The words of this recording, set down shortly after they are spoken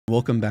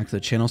Welcome back to the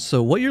channel.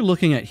 So what you're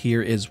looking at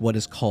here is what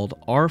is called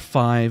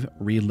R5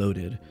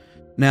 Reloaded.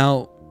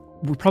 Now,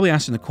 we're probably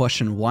asking the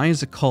question, why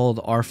is it called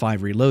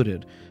R5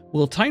 Reloaded?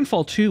 Well,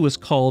 Titanfall 2 was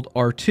called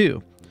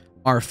R2.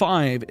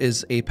 R5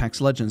 is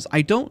Apex Legends.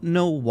 I don't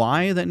know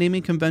why that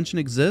naming convention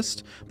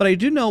exists, but I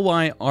do know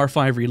why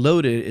R5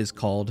 Reloaded is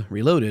called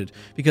Reloaded,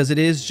 because it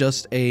is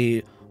just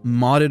a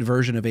modded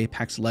version of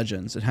Apex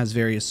Legends. It has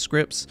various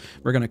scripts.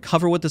 We're going to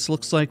cover what this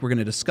looks like. We're going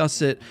to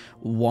discuss it,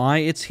 why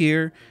it's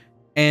here,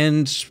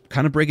 and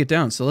kind of break it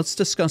down. So let's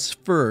discuss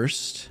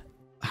first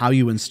how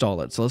you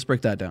install it. So let's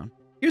break that down.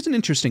 Here's an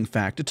interesting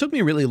fact. It took me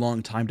a really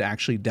long time to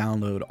actually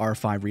download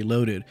R5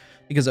 Reloaded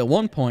because at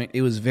one point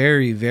it was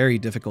very, very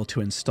difficult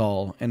to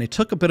install, and it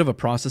took a bit of a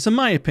process. In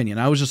my opinion,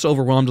 I was just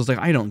overwhelmed. I was like,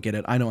 I don't get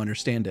it. I don't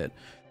understand it.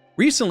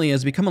 Recently,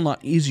 it's become a lot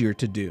easier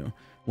to do.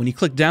 When you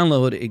click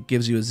download, it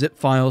gives you a zip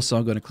file. So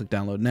I'm going to click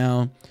download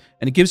now,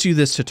 and it gives you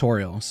this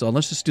tutorial. So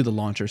let's just do the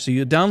launcher. So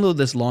you download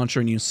this launcher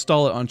and you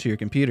install it onto your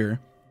computer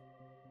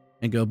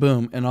and go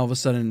boom, and all of a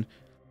sudden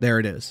there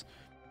it is.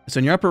 So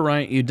in your upper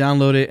right, you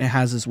download it, it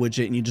has this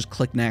widget, and you just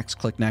click next,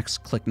 click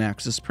next, click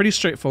next. It's pretty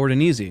straightforward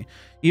and easy,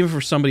 even for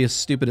somebody as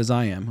stupid as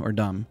I am, or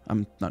dumb.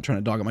 I'm not trying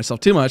to dog on myself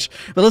too much,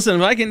 but listen,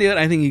 if I can do it,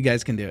 I think you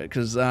guys can do it,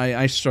 because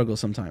I struggle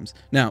sometimes.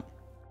 Now,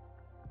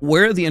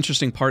 where the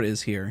interesting part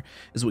is here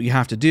is what you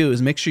have to do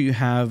is make sure you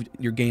have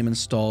your game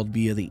installed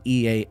via the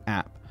EA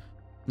app.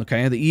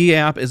 Okay, the EA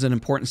app is an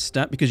important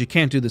step because you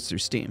can't do this through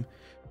Steam.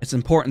 It's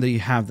important that you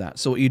have that.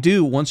 So what you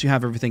do once you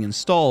have everything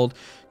installed,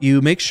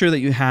 you make sure that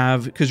you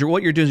have, because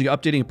what you're doing is you're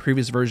updating a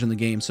previous version of the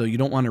game, so you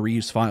don't want to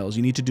reuse files.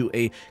 You need to do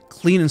a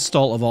clean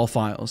install of all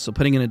files. So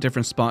putting in a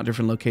different spot,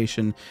 different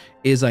location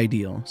is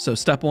ideal. So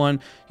step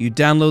one, you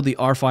download the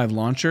R5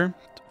 launcher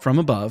from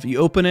above, you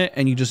open it,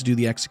 and you just do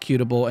the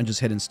executable and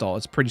just hit install.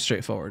 It's pretty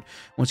straightforward.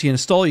 Once you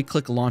install, you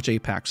click launch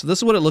Apex. So this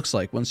is what it looks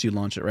like once you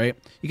launch it, right?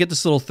 You get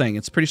this little thing.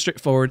 It's pretty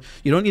straightforward.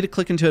 You don't need to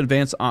click into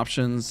advanced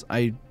options.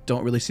 I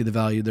don't really see the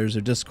value. There's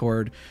their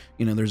Discord,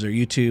 you know, there's their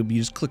YouTube. You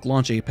just click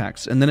launch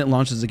Apex, and then it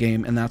launches the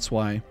game, and that's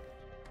why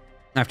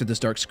after this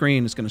dark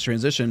screen, it's going to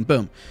transition,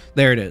 boom,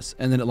 there it is,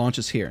 and then it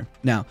launches here.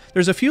 Now,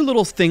 there's a few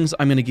little things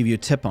I'm going to give you a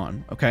tip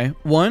on, okay?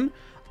 One,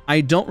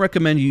 I don't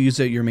recommend you use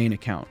it your main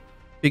account,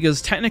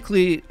 because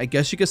technically, I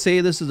guess you could say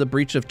this is a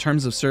breach of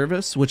terms of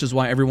service, which is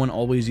why everyone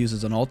always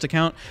uses an alt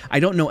account. I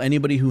don't know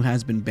anybody who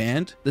has been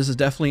banned. This is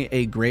definitely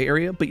a gray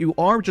area, but you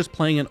are just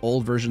playing an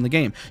old version of the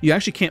game. You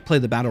actually can't play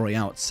the Battle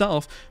Royale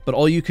itself, but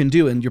all you can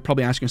do, and you're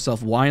probably asking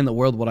yourself, why in the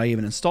world would I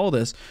even install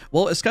this?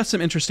 Well, it's got some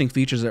interesting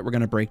features that we're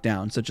going to break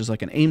down, such as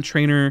like an aim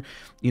trainer,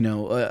 you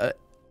know,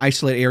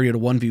 isolate area to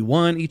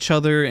 1v1 each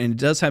other, and it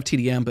does have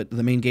TDM, but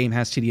the main game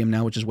has TDM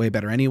now, which is way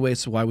better anyway,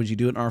 so why would you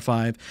do it in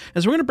R5?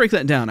 And so we're going to break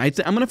that down. I'm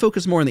going to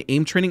focus more on the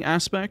aim training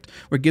aspect,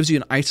 where it gives you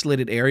an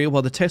isolated area.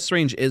 While the test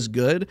range is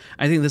good,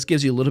 I think this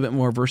gives you a little bit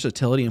more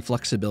versatility and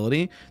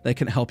flexibility that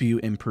can help you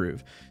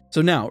improve.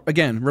 So now,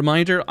 again,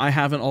 reminder, I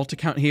have an alt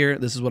account here.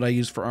 This is what I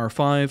use for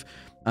R5.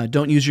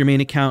 Don't use your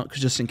main account,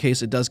 because just in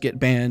case it does get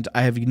banned.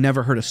 I have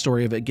never heard a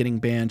story of it getting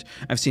banned.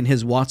 I've seen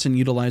his Watson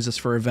utilize this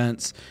for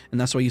events, and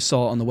that's why you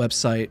saw on the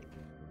website,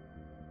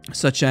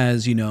 such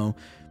as, you know,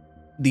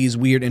 these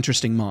weird,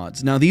 interesting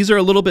mods. Now, these are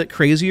a little bit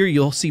crazier.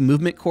 You'll see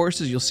movement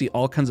courses. You'll see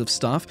all kinds of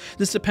stuff.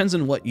 This depends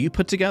on what you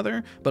put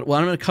together, but what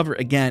I'm going to cover,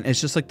 again, is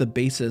just like the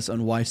basis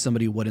on why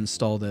somebody would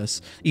install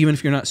this, even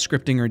if you're not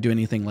scripting or doing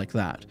anything like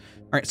that.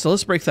 All right, so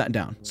let's break that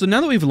down. So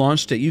now that we've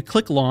launched it, you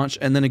click launch,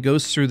 and then it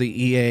goes through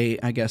the EA,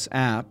 I guess,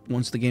 app.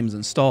 Once the game is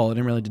installed, I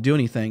didn't really have to do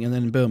anything, and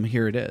then boom,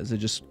 here it is. It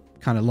just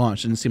kind of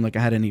launched. It didn't seem like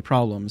I had any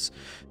problems.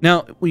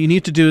 Now, what you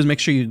need to do is make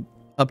sure you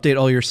update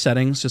all your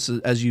settings just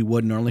as you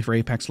would normally for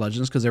Apex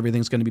Legends, because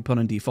everything's going to be put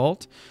on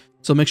default.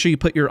 So make sure you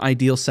put your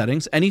ideal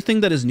settings.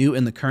 Anything that is new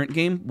in the current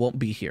game won't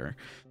be here.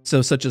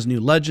 So such as new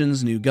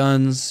legends, new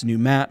guns, new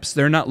maps,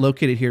 they're not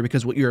located here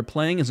because what you're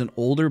playing is an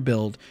older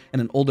build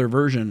and an older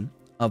version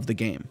of the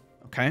game.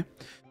 Okay,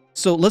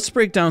 so let's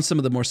break down some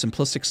of the more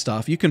simplistic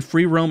stuff. You can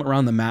free roam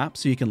around the map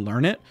so you can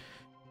learn it.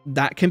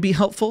 That can be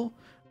helpful,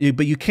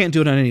 but you can't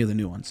do it on any of the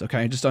new ones.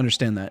 Okay, just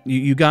understand that.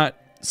 You got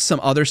some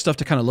other stuff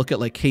to kind of look at,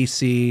 like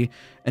KC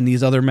and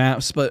these other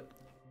maps, but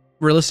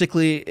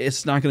realistically,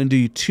 it's not going to do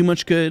you too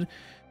much good,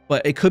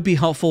 but it could be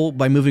helpful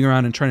by moving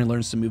around and trying to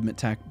learn some movement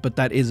tech, but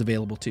that is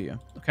available to you.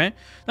 Okay,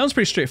 that was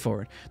pretty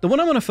straightforward. The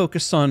one I want to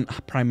focus on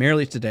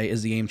primarily today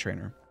is the aim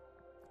trainer.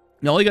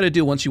 Now, all you got to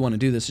do once you want to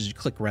do this is you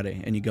click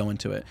ready and you go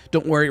into it.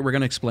 Don't worry, we're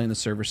going to explain the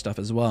server stuff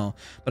as well,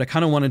 but I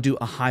kind of want to do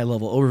a high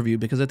level overview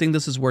because I think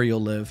this is where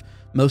you'll live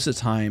most of the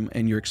time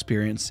in your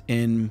experience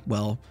in,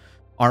 well,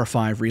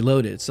 R5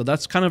 Reloaded. So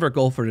that's kind of our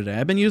goal for today.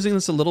 I've been using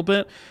this a little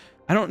bit.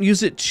 I don't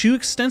use it too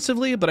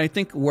extensively, but I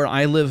think where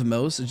I live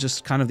most is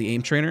just kind of the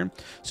aim trainer.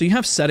 So you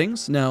have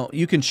settings. Now,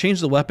 you can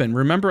change the weapon.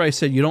 Remember I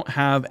said you don't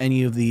have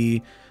any of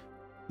the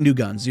new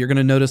guns. You're going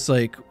to notice,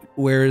 like,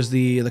 where's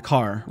the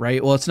car,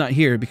 right? Well, it's not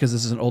here because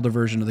this is an older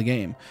version of the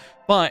game.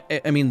 But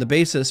I mean, the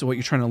basis of what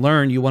you're trying to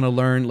learn, you want to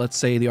learn, let's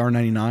say, the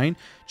R99.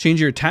 Change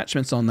your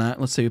attachments on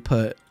that. Let's say you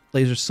put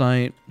laser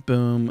sight,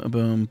 boom,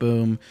 boom,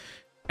 boom,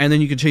 and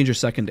then you can change your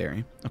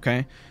secondary.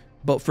 Okay,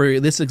 But for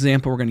this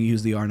example, we're going to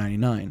use the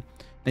R99.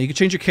 Now you can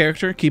change your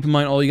character. Keep in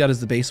mind, all you got is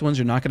the base ones.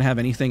 You're not going to have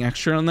anything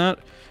extra on that,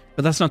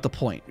 but that's not the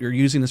point. You're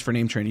using this for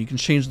name training. You can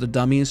change the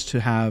dummies to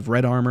have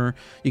red armor.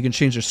 You can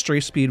change their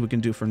strafe speed. We can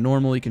do for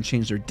normal. You can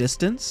change their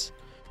distance.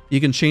 You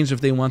can change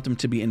if they want them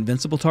to be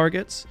invincible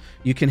targets.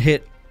 You can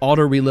hit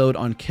auto reload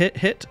on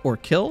hit or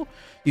kill.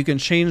 You can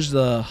change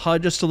the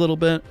HUD just a little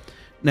bit.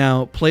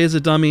 Now, play as a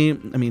dummy.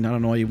 I mean, I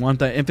don't know why you want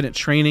that. Infinite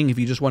training if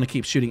you just want to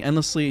keep shooting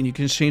endlessly, and you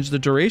can change the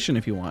duration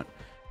if you want.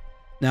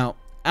 Now,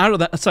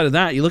 outside of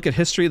that, you look at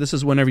history. This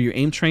is whenever you're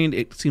aim trained.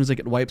 It seems like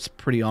it wipes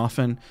pretty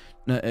often.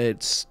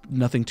 It's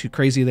nothing too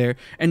crazy there.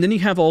 And then you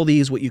have all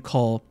these what you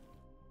call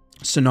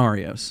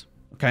scenarios.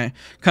 Okay,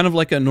 kind of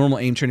like a normal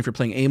aim train if you're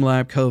playing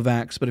AimLab,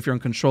 Kovacs, but if you're on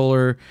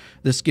controller,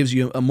 this gives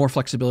you a more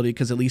flexibility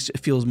because at least it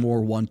feels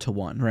more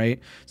one-to-one, right?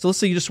 So let's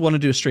say you just want to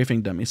do a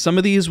strafing dummy. Some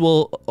of these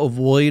will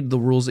avoid the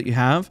rules that you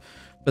have,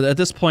 but at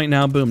this point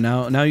now, boom,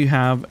 now you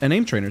have an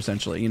aim trainer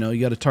essentially. You know,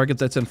 you got a target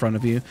that's in front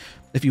of you.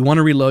 If you want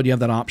to reload, you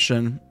have that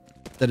option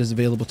that is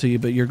available to you,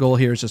 but your goal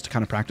here is just to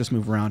kind of practice,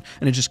 move around,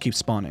 and it just keeps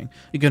spawning.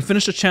 You can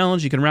finish the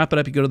challenge, you can wrap it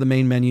up, you go to the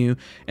main menu,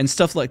 and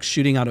stuff like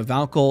shooting out of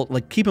Valcolt,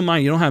 like keep in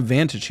mind, you don't have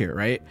Vantage here,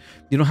 right?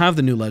 You don't have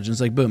the new legends,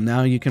 like boom,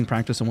 now you can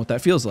practice on what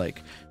that feels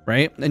like,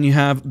 right? And you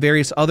have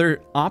various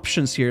other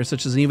options here,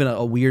 such as even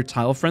a weird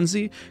tile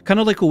frenzy, kind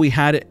of like what we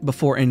had it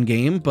before in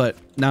game, but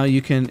now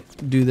you can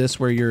do this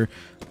where you're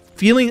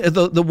feeling,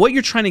 what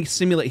you're trying to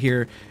simulate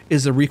here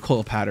is a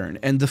recoil pattern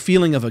and the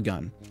feeling of a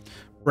gun.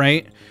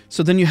 Right?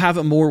 So then you have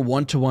a more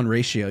one-to-one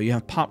ratio. You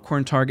have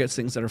popcorn targets,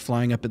 things that are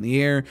flying up in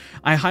the air.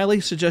 I highly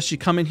suggest you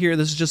come in here.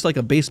 This is just like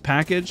a base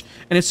package,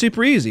 and it's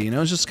super easy. You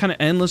know, it's just kind of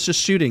endless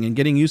just shooting and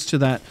getting used to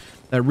that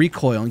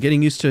recoil and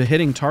getting used to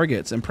hitting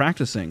targets and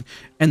practicing.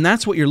 And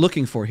that's what you're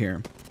looking for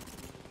here.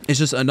 It's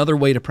just another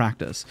way to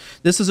practice.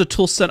 This is a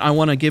tool set I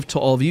want to give to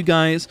all of you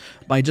guys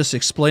by just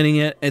explaining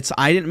it.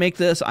 I didn't make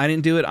this. I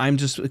didn't do it. I'm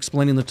just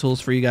explaining the tools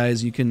for you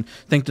guys. You can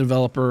thank the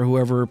developer,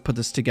 whoever put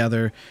this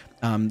together.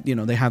 You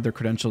know, they have their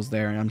credentials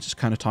there, and I'm just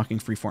kind of talking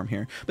freeform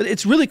here. But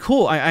it's really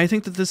cool. I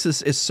think that this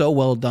is so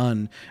well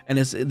done, and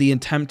the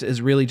intent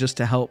is really just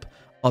to help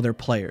other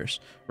players,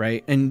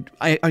 right? And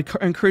I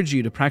encourage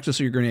you to practice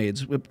your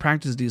grenades,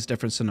 practice these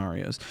different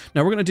scenarios.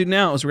 Now, what we're going to do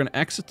now is we're going to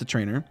exit the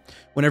trainer.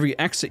 Whenever you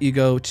exit, you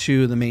go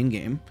to the main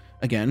game.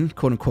 Again,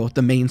 quote unquote,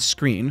 the main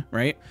screen,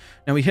 right?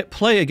 Now we hit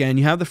play again,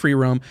 you have the free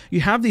roam,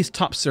 you have these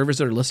top servers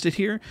that are listed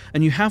here,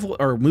 and you have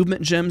our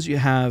movement gems, you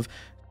have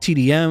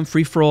TDM,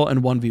 free-for-all,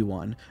 and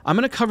 1v1. I'm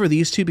going to cover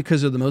these two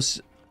because they're the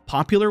most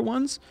popular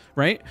ones,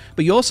 right?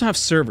 But you also have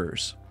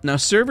servers. Now,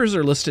 servers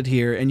are listed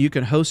here, and you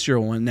can host your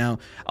one. Now,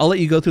 I'll let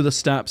you go through the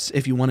steps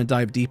if you want to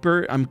dive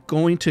deeper. I'm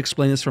going to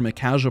explain this from a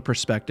casual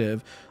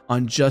perspective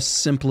on just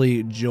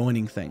simply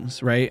joining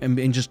things, right?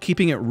 And just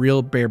keeping it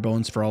real bare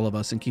bones for all of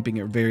us and keeping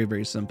it very,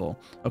 very simple,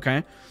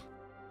 okay?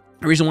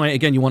 The reason why,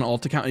 again, you want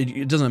alt account,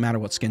 it doesn't matter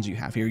what skins you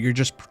have here. You're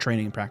just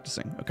training and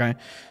practicing, okay?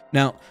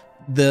 Now,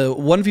 the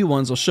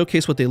 1v1s will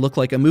showcase what they look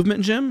like. A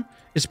movement gym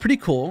is pretty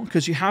cool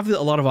because you have a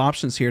lot of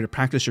options here to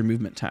practice your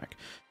movement tech.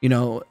 You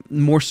know,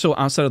 more so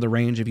outside of the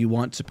range. If you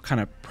want to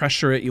kind of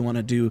pressure it, you want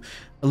to do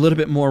a little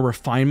bit more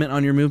refinement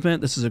on your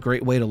movement, this is a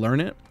great way to learn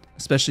it,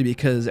 especially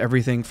because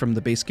everything from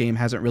the base game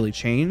hasn't really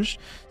changed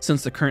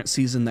since the current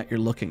season that you're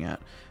looking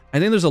at. I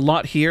think there's a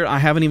lot here. I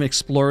haven't even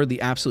explored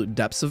the absolute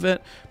depths of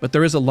it, but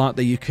there is a lot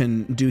that you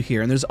can do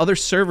here. And there's other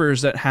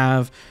servers that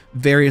have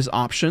various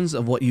options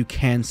of what you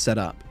can set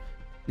up.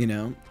 You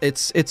know,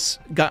 it's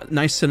got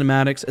nice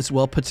cinematics. It's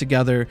well put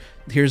together.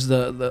 Here's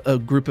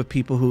a group of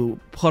people who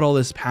put all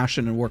this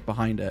passion and work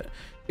behind it.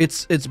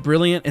 It's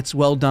brilliant. It's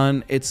well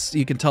done.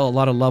 You can tell a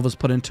lot of love was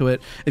put into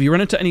it. If you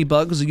run into any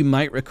bugs, you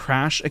might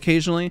crash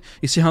occasionally.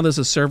 You see how there's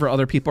a server,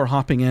 other people are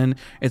hopping in.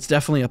 It's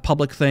definitely a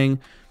public thing.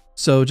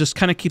 So just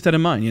kind of keep that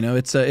in mind. You know,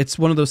 it's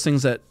one of those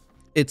things that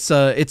it's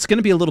going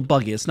to be a little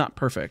buggy. It's not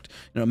perfect.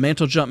 You know,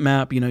 mantle jump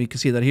map, you know, you can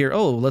see that here.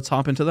 Oh, let's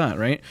hop into that,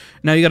 right?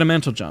 Now you got a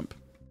mantle jump.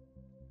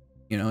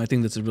 You know, I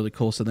think that's really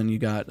cool. So then you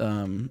got,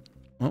 oh,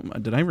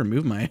 did I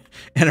remove my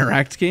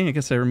interact key? I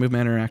guess I removed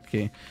my interact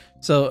key.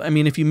 So, I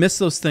mean, if you miss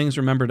those things,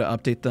 remember to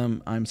update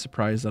them. I'm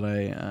surprised that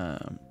I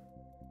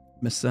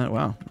missed that.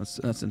 Wow,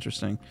 that's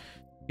interesting.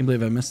 I can't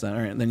believe I missed that.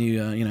 All right, then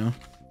you, you know,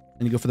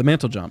 then you go for the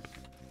mantle jump.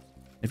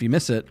 If you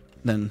miss it,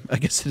 then I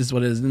guess it is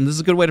what it is. And this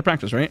is a good way to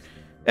practice, right?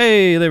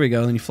 Hey, there we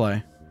go. Then you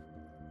fly.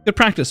 Good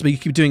practice, but you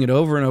keep doing it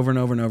over and over and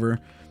over and over.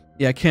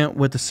 Yeah, I can't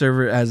with the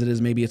server as it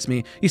is. Maybe it's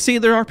me. You see,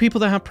 there are people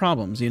that have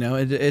problems. You know,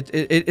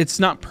 it's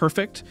not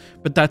perfect,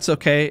 but that's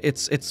okay.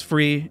 It's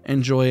free.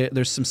 Enjoy it.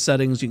 There's some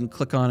settings you can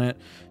click on it.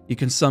 You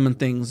can summon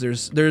things.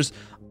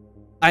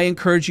 I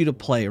encourage you to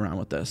play around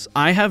with this.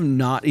 I have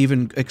not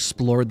even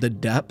explored the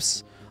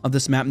depths of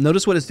this map.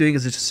 Notice what it's doing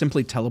is it's just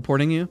simply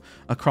teleporting you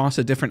across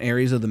the different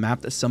areas of the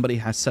map that somebody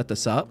has set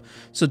this up.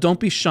 So don't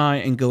be shy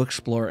and go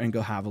explore and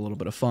go have a little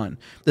bit of fun.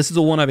 This is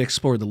the one I've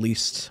explored the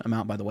least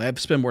amount, by the way. I've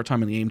spent more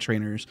time on the aim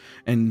trainers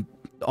and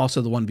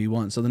also the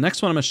 1v1. So the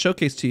next one I'm going to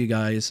showcase to you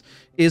guys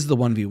is the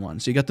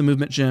 1v1. So you got the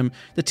movement gym.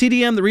 The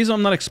TDM, the reason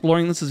I'm not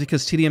exploring this is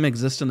because TDM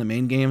exists in the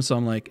main game, so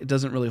I'm like, it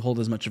doesn't really hold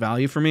as much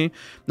value for me.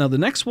 Now the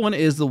next one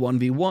is the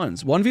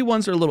 1v1s.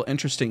 1v1s are a little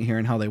interesting here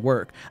in how they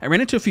work. I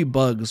ran into a few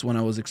bugs when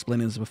I was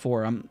explaining this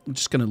before. I'm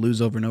just going to lose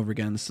over and over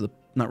again. This is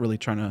not really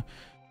trying to...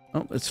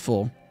 Oh, it's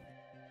full.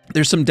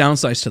 There's some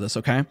downsides to this,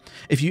 okay?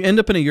 If you end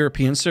up in a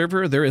European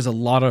server, there is a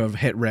lot of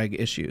hit reg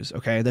issues,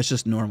 okay? That's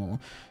just normal.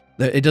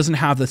 It doesn't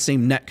have the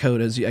same net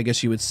code as I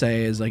guess you would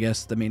say as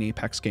the main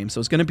Apex game. So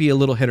it's going to be a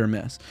little hit or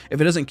miss.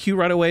 If it doesn't queue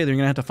right away, then you're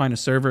going to have to find a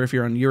server. If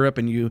you're in Europe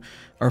and you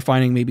are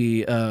finding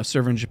maybe a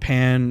server in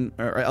Japan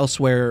or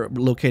elsewhere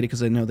located,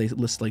 because I know they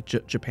list like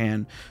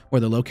Japan where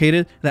they're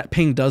located, that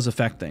ping does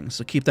affect things.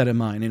 So keep that in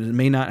mind. And it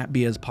may not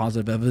be as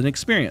positive of an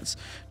experience.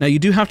 Now you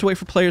do have to wait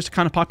for players to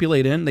kind of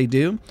populate in. They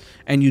do.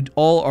 And you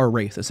all are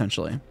Wraith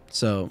essentially.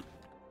 So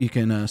you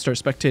can start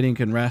spectating,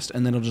 can rest,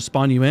 and then it'll just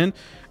spawn you in.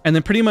 And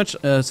then pretty much,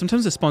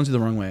 sometimes it spawns you the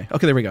wrong way.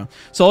 Okay, there we go.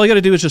 So all you got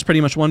to do is just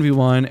pretty much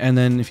 1v1, and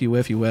then if you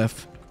whiff, you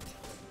whiff.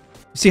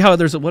 See how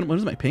there's a... What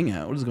is my ping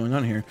at? What is going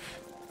on here?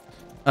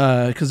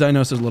 Because I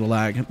noticed there's a little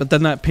lag. But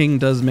then that ping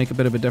does make a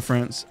bit of a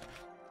difference.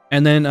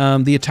 And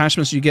then the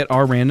attachments you get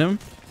are random.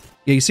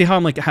 Yeah, you see how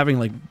I'm like having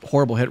like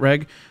horrible hit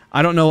reg?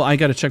 I don't know. I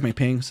got to check my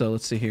ping, so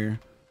let's see here.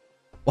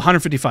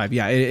 155.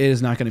 Yeah, it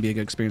is not going to be a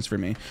good experience for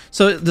me.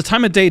 So the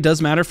time of day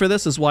does matter for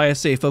this, is why I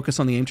say focus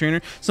on the aim trainer.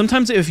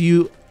 Sometimes if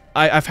you...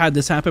 I've had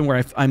this happen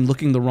where I'm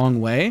looking the wrong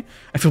way.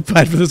 I feel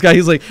bad for this guy.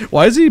 He's like,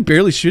 why is he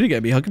barely shooting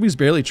at me? How come he's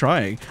barely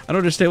trying? I don't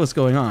understand what's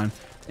going on.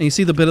 And you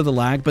see the bit of the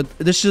lag, but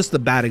this is just the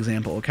bad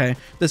example, okay?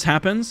 This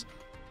happens.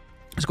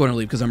 It's going to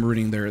leave because I'm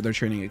ruining their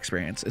training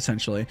experience,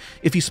 essentially.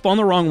 If you spawn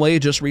the wrong way,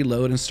 just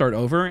reload and start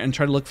over and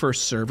try to look for a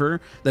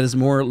server that is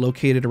more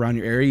located around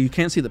your area. You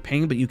can't see the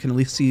ping, but you can at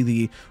least see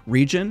the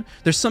region.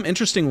 There's some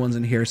interesting ones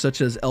in here,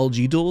 such as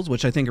LG duels,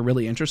 which I think are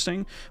really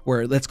interesting,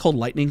 where that's called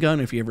Lightning Gun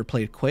if you ever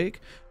played Quake.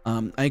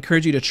 I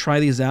encourage you to try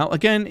these out.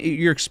 Again,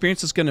 your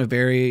experience is going to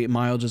vary.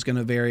 Mileage is going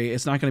to vary.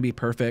 It's not going to be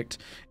perfect.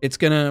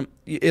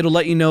 It'll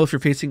let you know if you're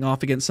facing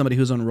off against somebody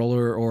who's on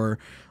roller or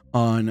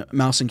on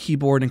mouse and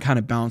keyboard, and kind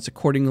of balance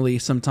accordingly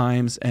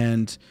sometimes.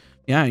 And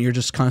yeah, you're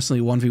just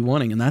constantly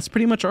 1v1ing, and that's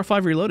pretty much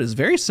R5 Reloaded. It's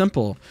very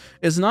simple.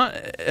 It's not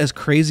as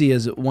crazy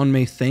as one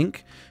may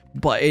think,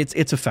 but it's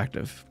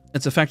effective.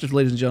 It's effective,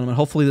 ladies and gentlemen.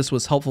 Hopefully this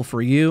was helpful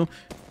for you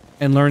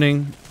and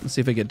learning. Let's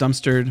see if I get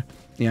dumpstered.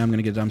 Yeah, I'm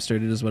gonna get dumpstered.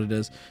 It is what it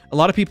is. A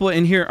lot of people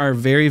in here are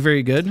very,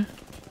 very good.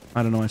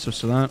 I don't know why I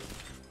switched to that.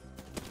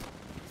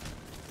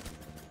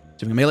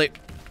 Doing a melee.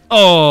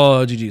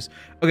 Oh, GG's.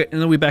 Okay,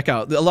 and then we back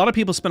out. A lot of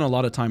people spend a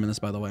lot of time in this,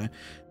 by the way.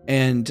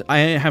 And I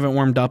haven't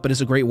warmed up, but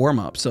it's a great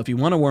warm-up. So if you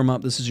want to warm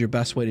up, this is your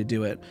best way to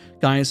do it.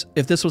 Guys,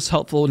 if this was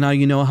helpful, now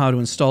you know how to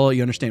install it.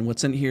 You understand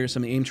what's in here,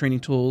 some of the aim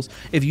training tools.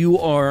 If you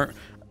are...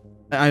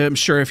 I'm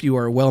sure if you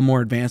are well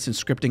more advanced in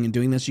scripting and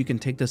doing this, you can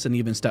take this an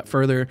even step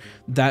further.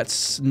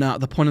 That's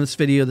not the point of this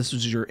video. This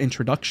is your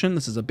introduction.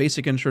 This is a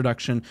basic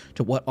introduction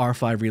to what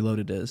R5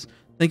 Reloaded is.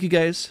 Thank you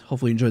guys.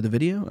 Hopefully you enjoyed the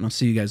video, and I'll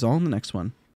see you guys all in the next one.